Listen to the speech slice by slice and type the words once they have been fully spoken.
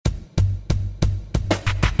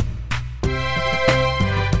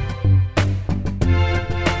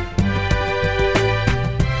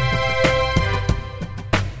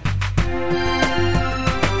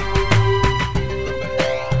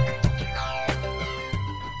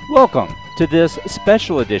Welcome to this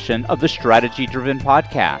special edition of the StrategyDriven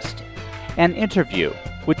Podcast, an interview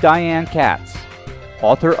with Diane Katz,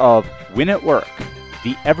 author of Win at Work,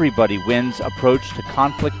 The Everybody Wins Approach to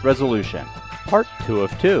Conflict Resolution, Part 2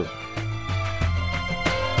 of 2.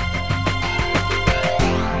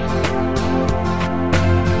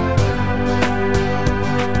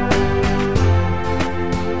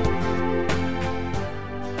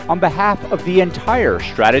 On behalf of the entire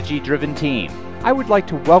StrategyDriven team, I would like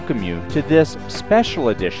to welcome you to this special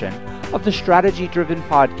edition of the StrategyDriven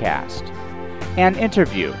Podcast, an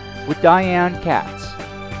interview with Diane Katz,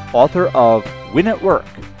 author of Win at Work,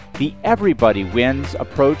 The Everybody Wins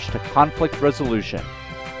Approach to Conflict Resolution,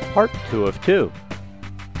 Part 2 of 2.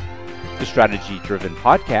 The StrategyDriven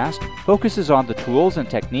Podcast focuses on the tools and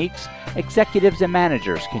techniques executives and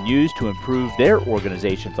managers can use to improve their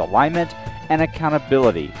organization's alignment and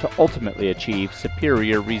accountability to ultimately achieve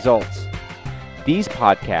superior results. These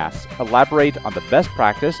podcasts elaborate on the best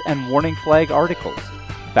practice and warning flag articles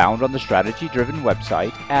found on the StrategyDriven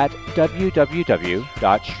website at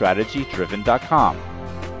www.strategydriven.com.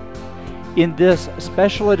 In this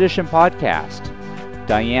special edition podcast,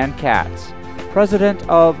 Diane Katz, president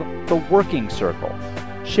of The Working Circle,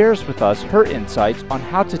 shares with us her insights on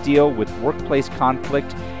how to deal with workplace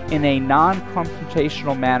conflict in a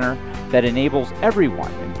non-confrontational manner that enables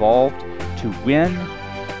everyone involved to win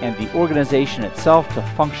and the organization itself to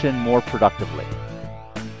function more productively.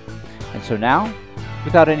 And so now,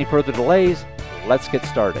 without any further delays, let's get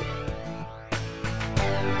started.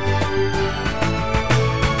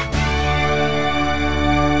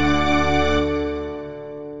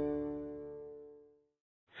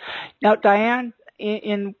 Now, Diane,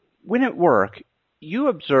 in Win at Work, you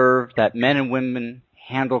observe that men and women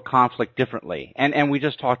handle conflict differently, and we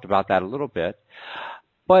just talked about that a little bit.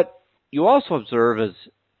 But you also observe, as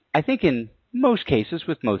I think in most cases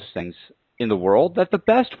with most things in the world, that the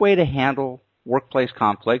best way to handle workplace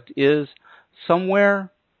conflict is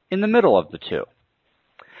somewhere in the middle of the two.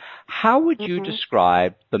 How would you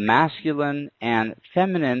describe the masculine and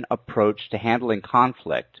feminine approach to handling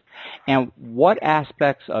conflict, and what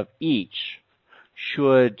aspects of each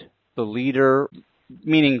should the leader,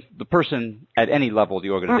 meaning the person at any level of the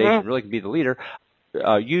organization, really can be the leader,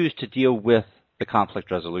 use to deal with the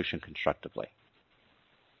conflict resolution constructively?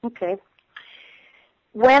 Okay.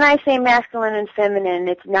 When I say masculine and feminine,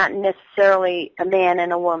 it's not necessarily a man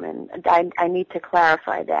and a woman. I need to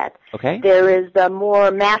clarify that. Okay. There is the more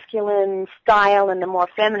masculine style and the more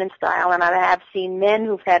feminine style, and I have seen men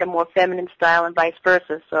who've had a more feminine style and vice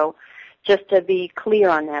versa, so just to be clear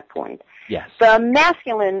on that point. Yes. The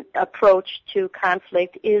masculine approach to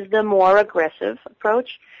conflict is the more aggressive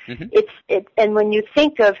approach. And when you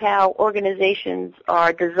think of how organizations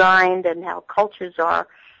are designed and how cultures are,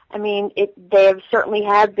 I mean, they certainly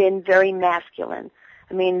have been very masculine.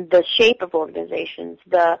 I mean, the shape of organizations,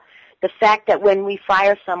 the fact that when we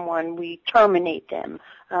fire someone, we terminate them,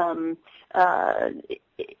 the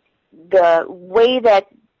way that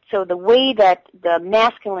the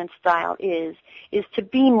masculine style is to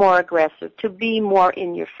be more aggressive, to be more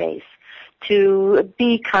in your face, to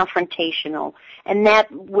be confrontational, and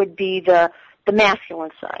that would be the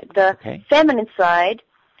masculine side. The feminine side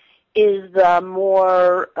is the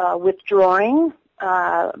more withdrawing,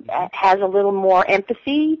 has a little more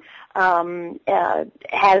empathy,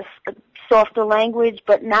 has softer language,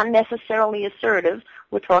 but not necessarily assertive.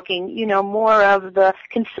 We're talking, more of the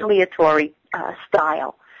conciliatory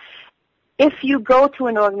style. If you go to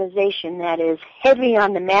an organization that is heavy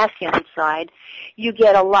on the masculine side, you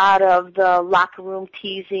get a lot of the locker room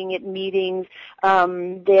teasing at meetings.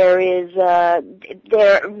 There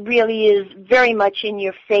really is very much in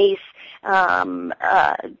your face.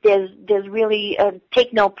 There's really a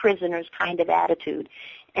take no prisoners kind of attitude.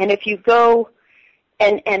 And if you go,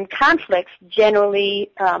 and conflicts generally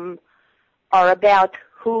are about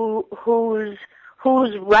who's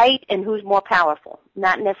right and who's more powerful,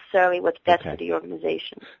 not necessarily what's best for the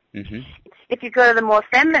organization. If you go to the more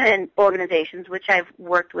feminine organizations, which I've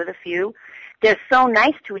worked with a few, they're so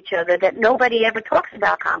nice to each other that nobody ever talks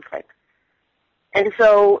about conflict. And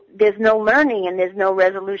so there's no learning and there's no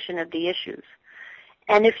resolution of the issues.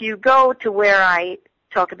 And if you go to where I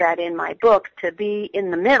talk about in my book, to be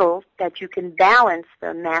in the middle, that you can balance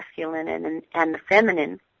the masculine and the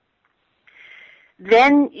feminine,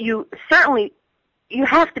 then you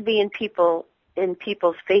have to be in people's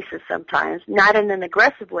faces sometimes, not in an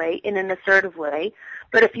aggressive way, in an assertive way.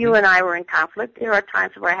 But if you and I were in conflict, there are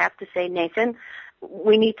times where I have to say, Nathan,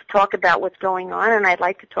 we need to talk about what's going on, and I'd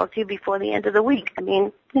like to talk to you before the end of the week. I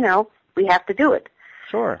mean, we have to do it.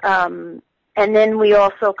 Sure. And then we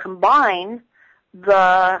also combine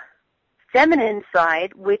the feminine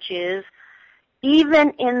side, which is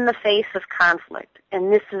even in the face of conflict,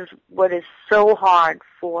 and this is what is so hard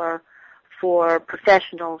for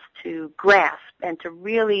professionals to grasp and to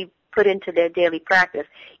really put into their daily practice,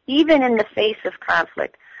 even in the face of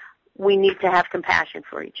conflict, we need to have compassion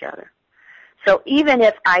for each other. So even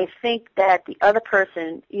if I think that the other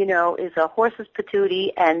person, is a horse's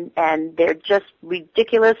patootie and they're just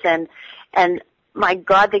ridiculous and my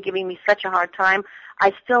God, they're giving me such a hard time,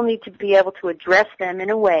 I still need to be able to address them in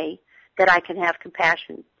a way that I can have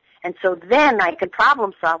compassion. And so then I can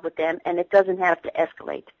problem solve with them and it doesn't have to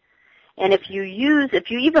escalate. And if you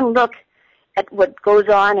even look at what goes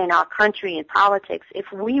on in our country and politics,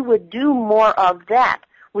 if we would do more of that,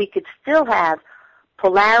 we could still have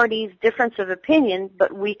polarities, difference of opinion,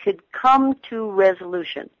 but we could come to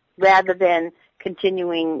resolution rather than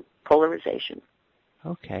continuing polarization.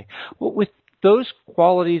 Okay. Well, with those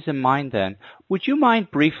qualities in mind then, would you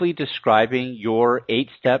mind briefly describing your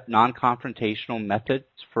 8-step non-confrontational methods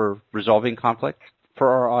for resolving conflict for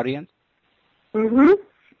our audience? Mm-hmm.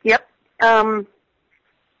 Yep.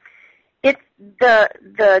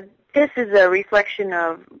 This is a reflection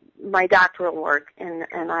of my doctoral work,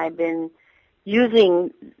 and I've been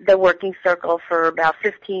using the working circle for about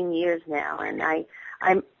 15 years now, and I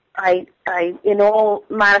in all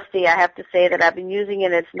modesty, I have to say that I've been using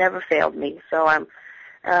it. It's never failed me. So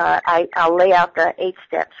I'll lay out the 8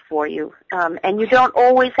 steps for you, and you don't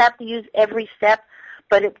always have to use every step,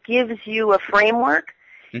 but it gives you a framework.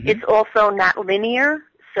 Mm-hmm. It's also not linear,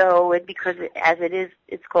 so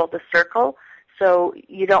it's called the circle. So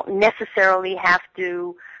you don't necessarily have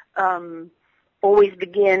to always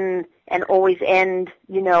begin and always end,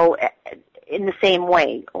 in the same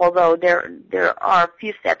way. Although there are a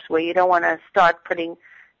few steps where you don't want to start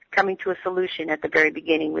coming to a solution at the very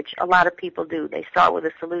beginning, which a lot of people do. They start with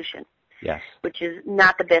a solution, yes, which is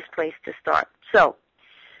not the best place to start. So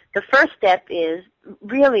the first step is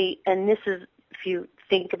really, and this is if you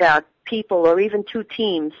think about people or even two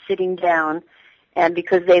teams sitting down, and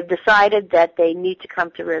because they've decided that they need to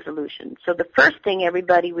come to resolution. So the first thing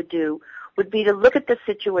everybody would do would be to look at the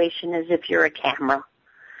situation as if you're a camera.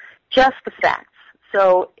 Just the facts.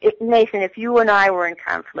 So, Nathan, if you and I were in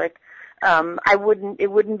conflict,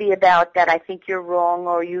 it wouldn't be about that I think you're wrong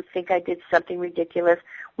or you think I did something ridiculous.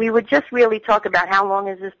 We would just really talk about how long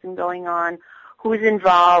has this been going on, who's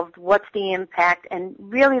involved, what's the impact, and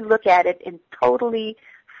really look at it in totally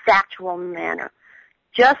factual manner.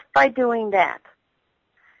 Just by doing that,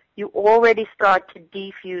 you already start to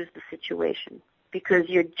defuse the situation because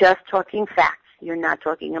you're just talking facts. You're not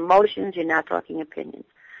talking emotions. You're not talking opinions.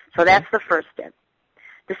 So that's the first step.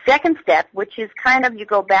 The second step, which is kind of you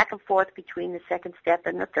go back and forth between the second step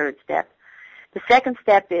and the third step. The second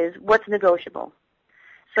step is what's negotiable.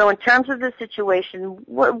 So in terms of the situation,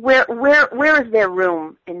 where is there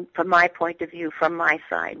room, from my point of view, from my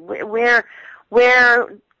side? Where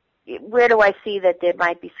do I see that there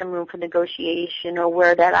might be some room for negotiation or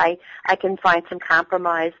where that I can find some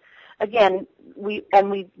compromise? Again, we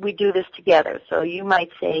do this together. So you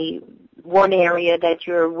might say one area that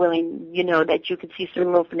you're willing, that you could see some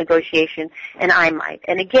room for negotiation, and I might.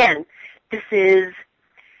 And again, this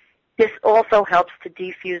also helps to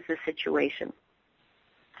defuse the situation.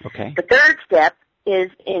 Okay. The third step is,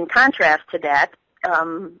 in contrast to that,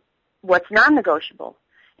 what's non-negotiable.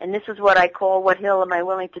 And this is what I call, what hill am I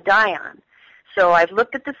willing to die on? So I've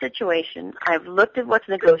looked at the situation, I've looked at what's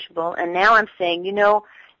negotiable, and now I'm saying,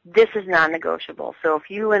 this is non-negotiable. So if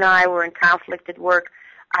you and I were in conflict at work,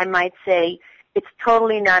 I might say, it's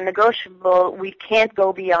totally non-negotiable. We can't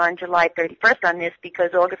go beyond July 31st on this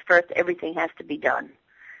because August 1st, everything has to be done.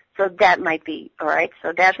 So that might be, all right?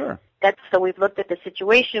 So so we've looked at the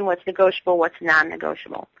situation, what's negotiable, what's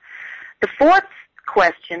non-negotiable. The fourth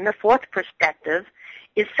question, the fourth perspective,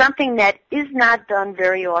 is something that is not done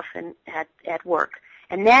very often at work.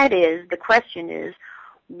 And that is, the question is,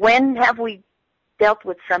 when have we dealt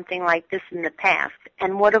with something like this in the past,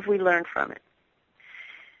 and what have we learned from it?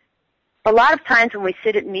 A lot of times when we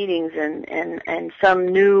sit at meetings and some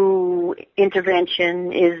new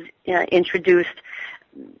intervention is introduced,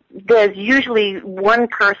 there's usually one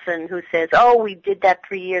person who says, we did that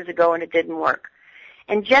 3 years ago and it didn't work.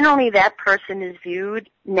 And generally that person is viewed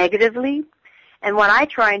negatively. And what I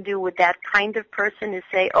try and do with that kind of person is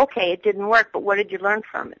say, okay, it didn't work, but what did you learn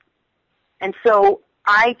from it? And so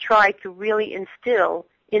I try to really instill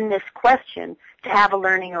in this question to have a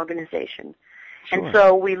learning organization. Sure. And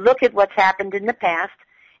so we look at what's happened in the past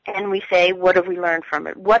and we say, what have we learned from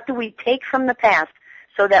it? What do we take from the past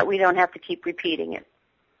so that we don't have to keep repeating it?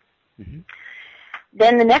 Mm-hmm.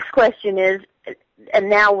 Then the next question is, and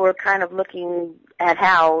now we're kind of looking at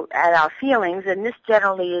our feelings, and this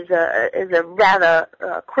generally is a rather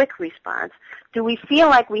quick response. Do we feel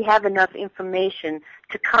like we have enough information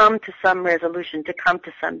to come to some resolution, to come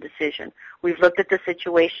to some decision? We've looked at the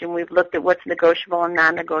situation. We've looked at what's negotiable and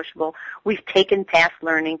non-negotiable. We've taken past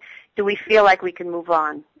learning. Do we feel like we can move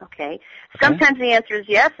on? Okay. Sometimes the answer is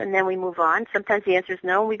yes, and then we move on. Sometimes the answer is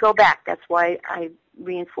no, and we go back. That's why I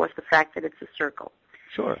reinforce the fact that it's a circle.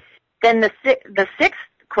 Sure. Then the sixth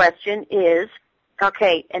question is,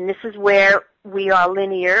 okay, and this is where we are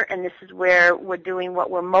linear, and this is where we're doing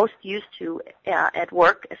what we're most used to at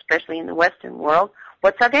work, especially in the Western world.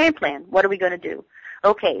 What's our game plan? What are we going to do?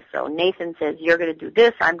 Okay, so Nathan says, you're going to do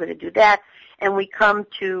this, I'm going to do that, and we come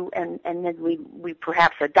to, and then we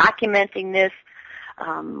perhaps are documenting this.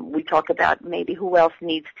 We talk about maybe who else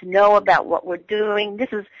needs to know about what we're doing.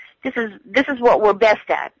 This is what we're best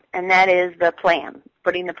at, and that is the plan,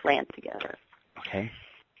 putting the plan together. Okay.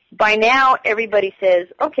 By now, everybody says,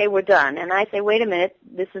 okay, we're done. And I say, wait a minute,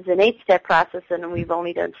 this is an 8-step process, and we've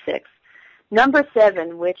only done 6. Number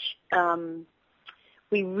 7, which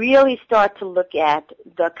we really start to look at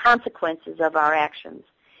the consequences of our actions.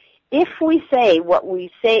 If we do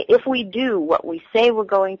what we say we're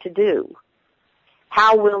going to do,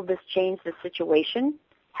 how will this change the situation?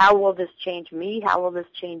 How will this change me? How will this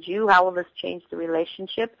change you? How will this change the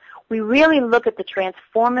relationship? We really look at the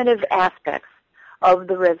transformative aspects of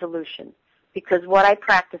the resolution, because what I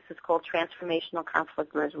practice is called transformational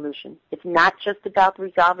conflict resolution. It's not just about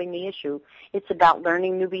resolving the issue. It's about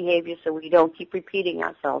learning new behavior so we don't keep repeating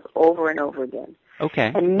ourselves over and over again.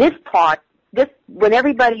 Okay. And this part, when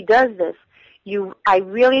everybody does this, I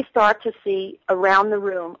really start to see around the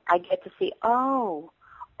room, I get to see, oh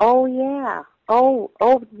yeah,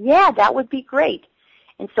 that would be great.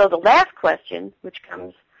 And so the last question, which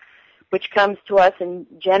comes to us, and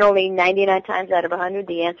generally 99 times out of 100,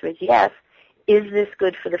 the answer is yes. Is this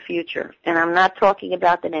good for the future? And I'm not talking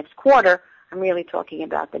about the next quarter. I'm really talking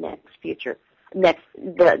about the next future,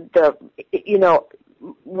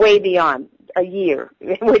 way beyond a year,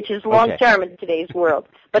 which is long term in today's world.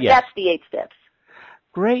 But yes. That's the 8 steps.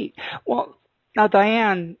 Great. Well, now,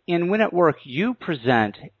 Diane, in Win at Work, you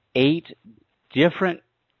present 8 different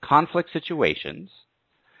conflict situations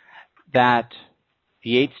that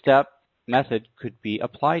the 8-step method could be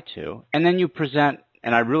applied to. And then you present,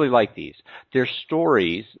 and I really like these, they're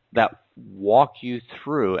stories that walk you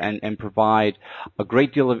through and provide a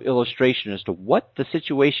great deal of illustration as to what the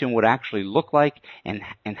situation would actually look like and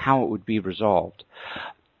how it would be resolved.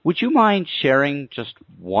 Would you mind sharing just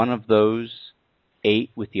one of those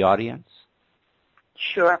 8 with the audience?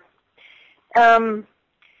 Sure. I'll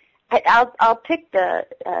pick the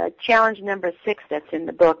challenge number 6 that's in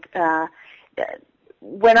the book.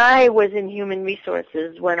 When I was in human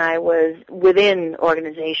resources, when I was within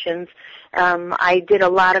organizations, I did a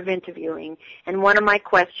lot of interviewing. And one of my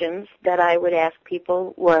questions that I would ask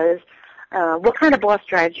people was, what kind of boss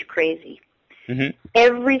drives you crazy? Mm-hmm.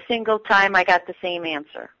 Every single time I got the same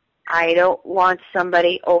answer. I don't want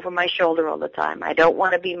somebody over my shoulder all the time. I don't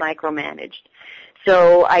want to be micromanaged.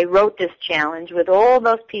 So I wrote this challenge with all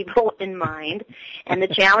those people in mind. And the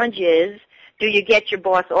challenge is, do you get your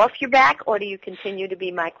boss off your back, or do you continue to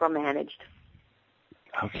be micromanaged?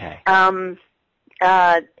 Okay. And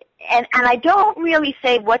I don't really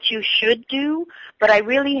say what you should do, but I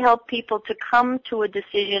really help people to come to a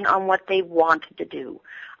decision on what they want to do.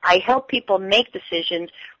 I help people make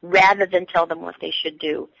decisions rather than tell them what they should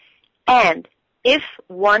do. And if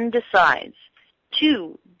one decides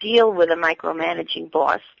to deal with a micromanaging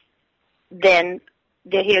boss, then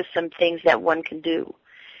here's some things that one can do.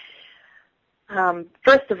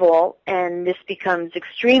 First of all, and this becomes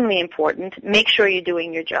extremely important, make sure you're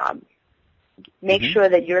doing your job. Make sure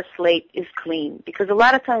that your slate is clean, because a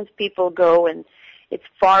lot of times people go, and it's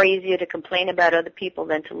far easier to complain about other people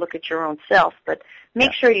than to look at your own self, but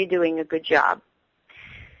make sure you're doing a good job.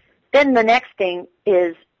 Then the next thing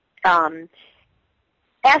is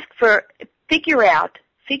figure out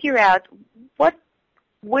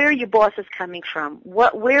where your boss is coming from.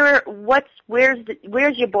 Where's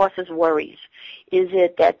your boss's worries? Is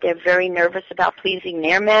it that they're very nervous about pleasing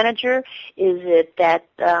their manager? Is it that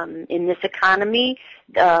in this economy,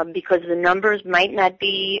 because the numbers might not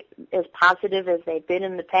be as positive as they've been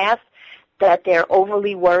in the past, that they're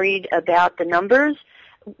overly worried about the numbers?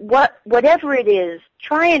 Whatever it is,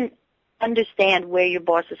 try and understand where your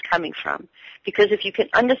boss is coming from. Because if you can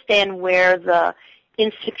understand where the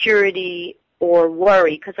insecurity or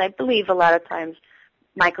worry, because I believe a lot of times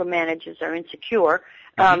micromanagers are insecure,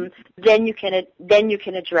 then you can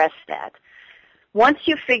address that. Once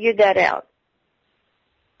you've figured that out,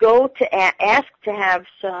 go to ask to have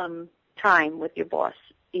some time with your boss,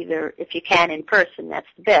 either if you can in person, that's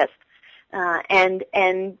the best, and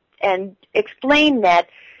explain that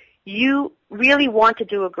you really want to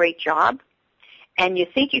do a great job, and you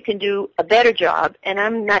think you can do a better job, and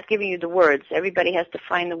I'm not giving you the words. Everybody has to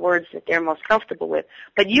find the words that they're most comfortable with.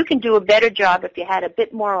 But you can do a better job if you had a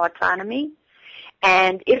bit more autonomy.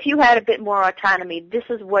 And if you had a bit more autonomy, this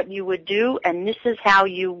is what you would do, and this is how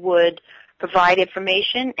you would provide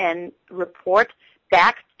information and report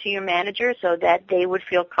back to your manager so that they would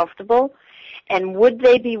feel comfortable. And would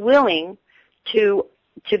they be willing to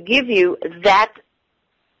give you that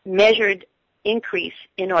measured increase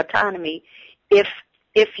in autonomy if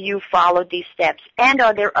you followed these steps? And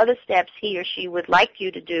are there other steps he or she would like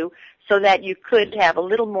you to do so that you could have a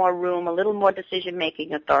little more room, a little more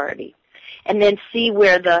decision-making authority? And then see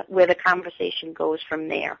where the conversation goes from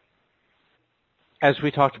there. As we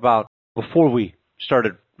talked about before we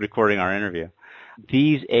started recording our interview,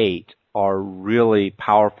 these 8 are really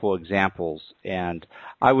powerful examples, and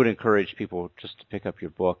I would encourage people just to pick up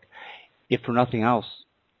your book, if for nothing else,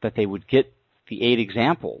 that they would get the 8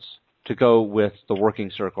 examples to go with the working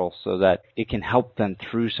circle so that it can help them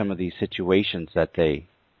through some of these situations that they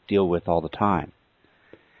deal with all the time.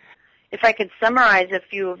 If I could summarize a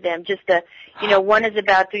few of them, one is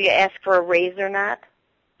about, do you ask for a raise or not?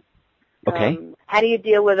 Okay. How do you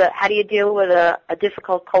deal with a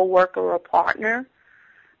difficult coworker or a partner?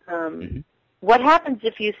 What happens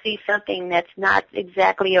if you see something that's not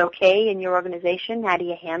exactly okay in your organization? How do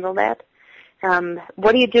you handle that?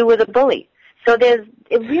 What do you do with a bully? So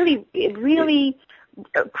it really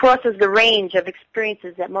crosses the range of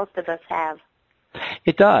experiences that most of us have.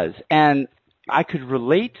 It does, and I could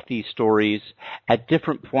relate to these stories at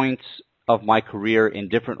different points of my career in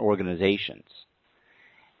different organizations.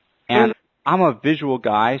 And I'm a visual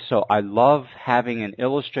guy, so I love having an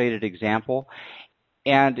illustrated example.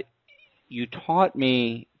 And you taught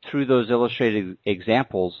me through those illustrated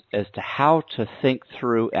examples as to how to think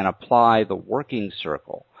through and apply the working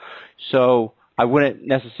circle. So I wouldn't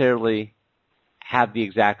necessarily have the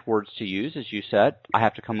exact words to use, as you said. I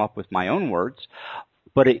have to come up with my own words.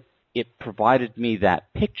 But it provided me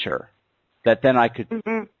that picture that then I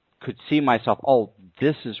could see myself,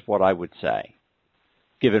 this is what I would say,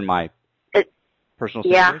 given my personal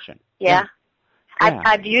situation. Yeah.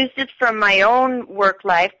 I've used it from my own work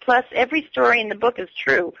life, plus every story in the book is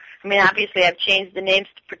true. I mean, obviously I've changed the names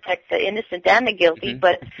to protect the innocent and the guilty,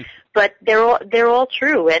 but they're all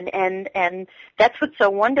true, and that's what's so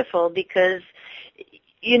wonderful, because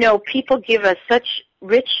people give us such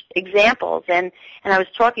rich examples, and I was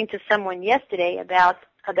talking to someone yesterday about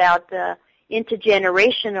the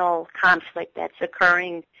intergenerational conflict that's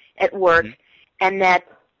occurring at work, and that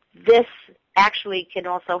this actually can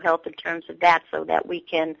also help in terms of that, so that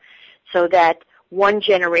one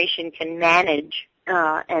generation can manage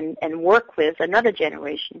and work with another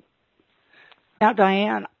generation. Now,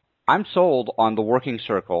 Diane, I'm sold on the working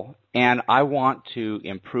circle, and I want to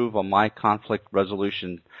improve on my conflict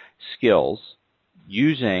resolution skills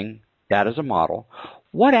using that as a model.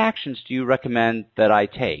 What actions do you recommend that I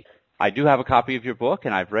take? I do have a copy of your book,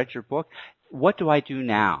 and I've read your book. What do I do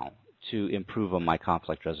now to improve on my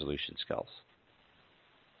conflict resolution skills?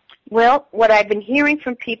 Well, what I've been hearing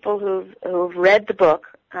from people who've read the book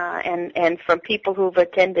and from people who've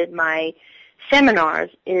attended my seminars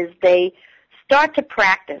is they start to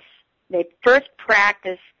practice. They first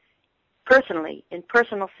practice personally in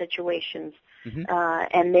personal situations,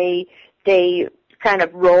 and they kind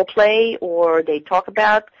of role play, or they talk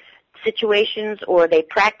about situations, or they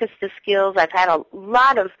practice the skills. I've had a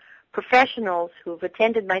lot of professionals who've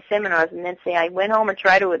attended my seminars and then say, I went home and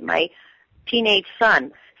tried it with my teenage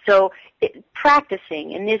son. So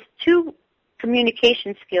practicing, and there's 2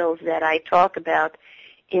 communication skills that I talk about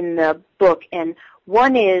in the book, and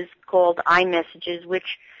one is called iMessages,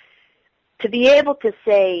 which to be able to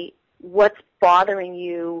say what's bothering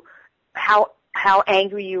you, how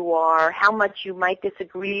angry you are, how much you might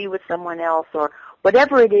disagree with someone else, or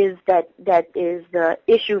whatever it is that is the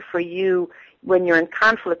issue for you when you're in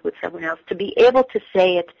conflict with someone else, to be able to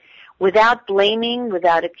say it without blaming,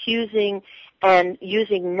 without accusing, and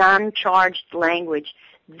using non-charged language.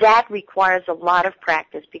 That requires a lot of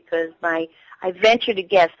practice, because I venture to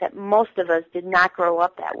guess that most of us did not grow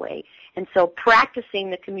up that way. And so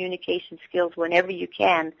practicing the communication skills whenever you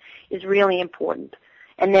can is really important.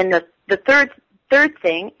 And then the third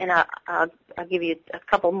thing, and I'll give you a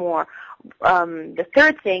couple more. The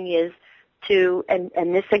third thing is to,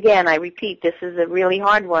 and this again, I repeat, this is a really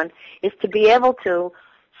hard one, is to be able to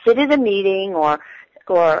sit at a meeting or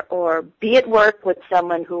be at work with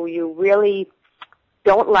someone who you really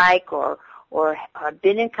don't like, or or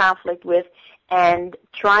been in conflict with, and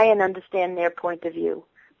try and understand their point of view.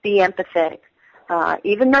 Be empathetic.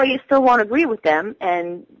 Even though you still won't agree with them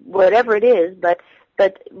and whatever it is,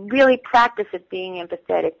 but really practice at being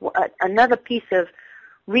empathetic. Another piece of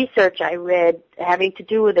research I read having to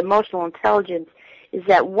do with emotional intelligence is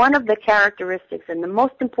that one of the characteristics, and the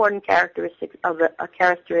most important characteristic of a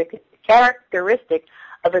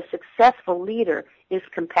successful leader, is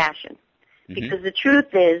compassion. Mm-hmm. Because the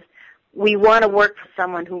truth is, we want to work for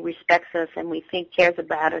someone who respects us and we think cares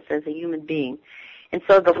about us as a human being. And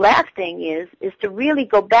so the last thing is to really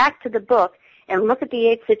go back to the book and look at the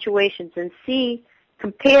 8 situations and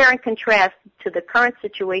compare and contrast to the current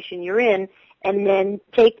situation you're in, and then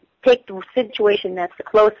take the situation that's the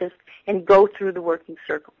closest and go through the working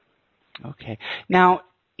circle. Okay. Now,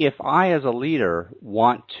 if I as a leader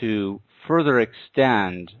want to further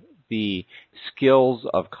extend the skills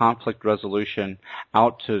of conflict resolution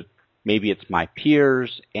out to maybe it's my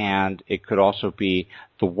peers, and it could also be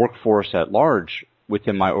the workforce at large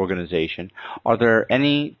within my organization, are there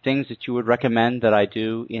any things that you would recommend that I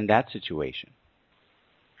do in that situation?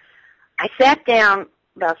 I sat down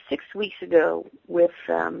about 6 weeks ago with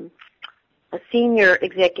a senior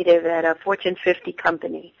executive at a Fortune 50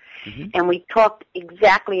 company, mm-hmm. and we talked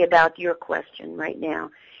exactly about your question right now.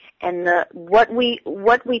 And what we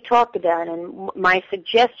talked about, and my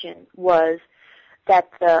suggestion was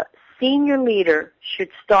that the senior leader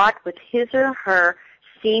should start with his or her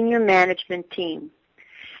senior management team,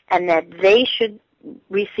 and that they should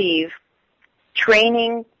receive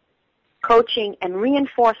training, coaching, and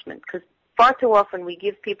reinforcement, because far too often we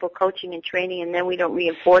give people coaching and training and then we don't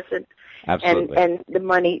reinforce it. Absolutely. And the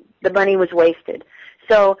money was wasted.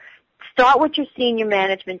 So start with your senior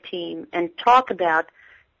management team and talk about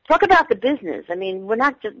the business. I mean,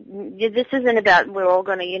 this isn't about we're all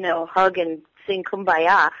going to, hug and sing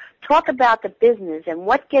Kumbaya. Talk about the business and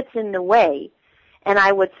what gets in the way. And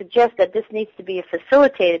I would suggest that this needs to be a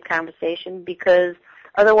facilitated conversation, because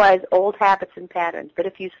otherwise old habits and patterns. But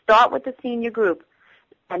if you start with the senior group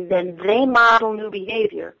and then they model new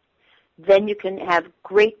behavior, then you can have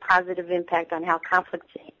great positive impact on how conflict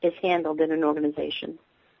is handled in an organization.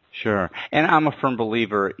 Sure. And I'm a firm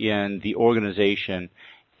believer in the organization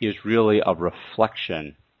is really a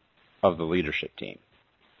reflection of the leadership team.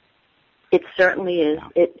 It certainly is.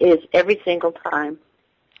 Yeah. It is every single time.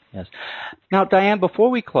 Yes. Now, Diane, before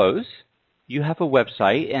we close, you have a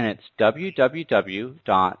website, and it's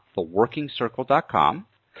www.theworkingcircle.com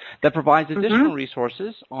that provides additional mm-hmm.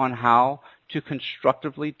 resources on how to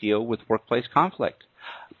constructively deal with workplace conflict.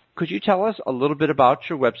 Could you tell us a little bit about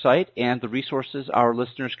your website and the resources our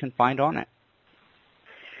listeners can find on it?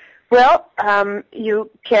 Well, you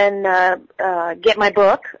can get my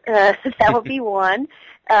book. That would be one.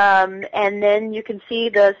 And then you can see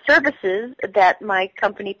the services that my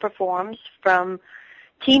company performs, from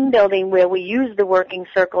team building, where we use the working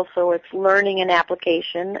circle, so it's learning and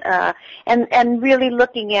application, and really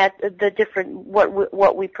looking at the different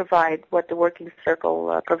what we provide, what the working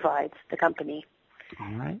circle provides the company.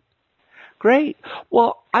 All right. Great.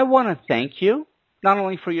 Well, I want to thank you not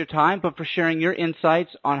only for your time, but for sharing your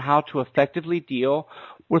insights on how to effectively deal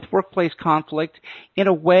with workplace conflict in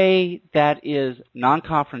a way that is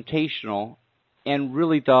non-confrontational and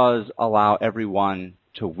really does allow everyone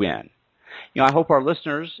to win. I hope our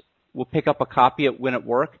listeners will pick up a copy at Win at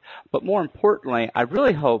Work, but more importantly, I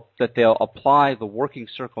really hope that they'll apply the working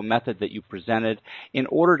circle method that you presented in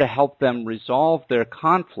order to help them resolve their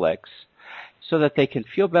conflicts so that they can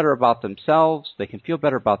feel better about themselves, they can feel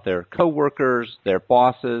better about their coworkers, their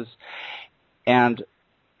bosses, and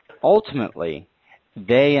ultimately,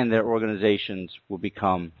 they and their organizations will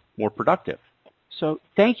become more productive. So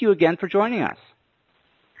thank you again for joining us.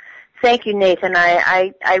 Thank you, Nathan.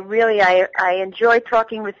 I really enjoyed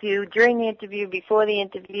talking with you during the interview, before the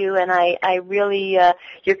interview, and I really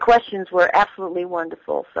your questions were absolutely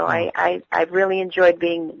wonderful. So I really enjoyed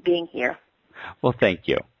being here. Well, thank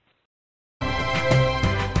you.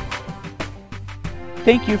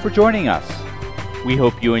 Thank you for joining us. We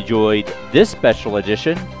hope you enjoyed this special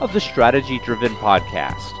edition of the Strategy Driven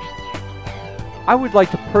Podcast. I would like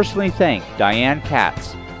to personally thank Diane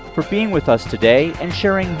Katz for being with us today and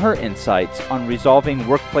sharing her insights on resolving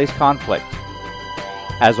workplace conflict.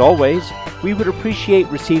 As always, we would appreciate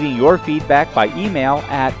receiving your feedback by email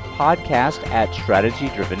at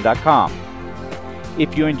podcast@strategydriven.com.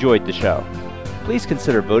 If you enjoyed the show, please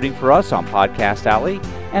consider voting for us on Podcast Alley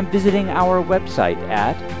and visiting our website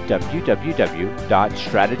at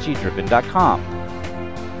www.strategydriven.com.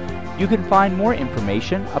 You can find more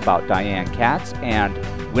information about Diane Katz and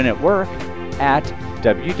Win at Work at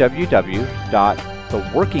www.theworkingcircle.com.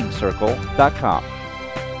 theworkingcircle.com.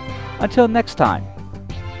 Until next time,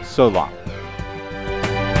 so long.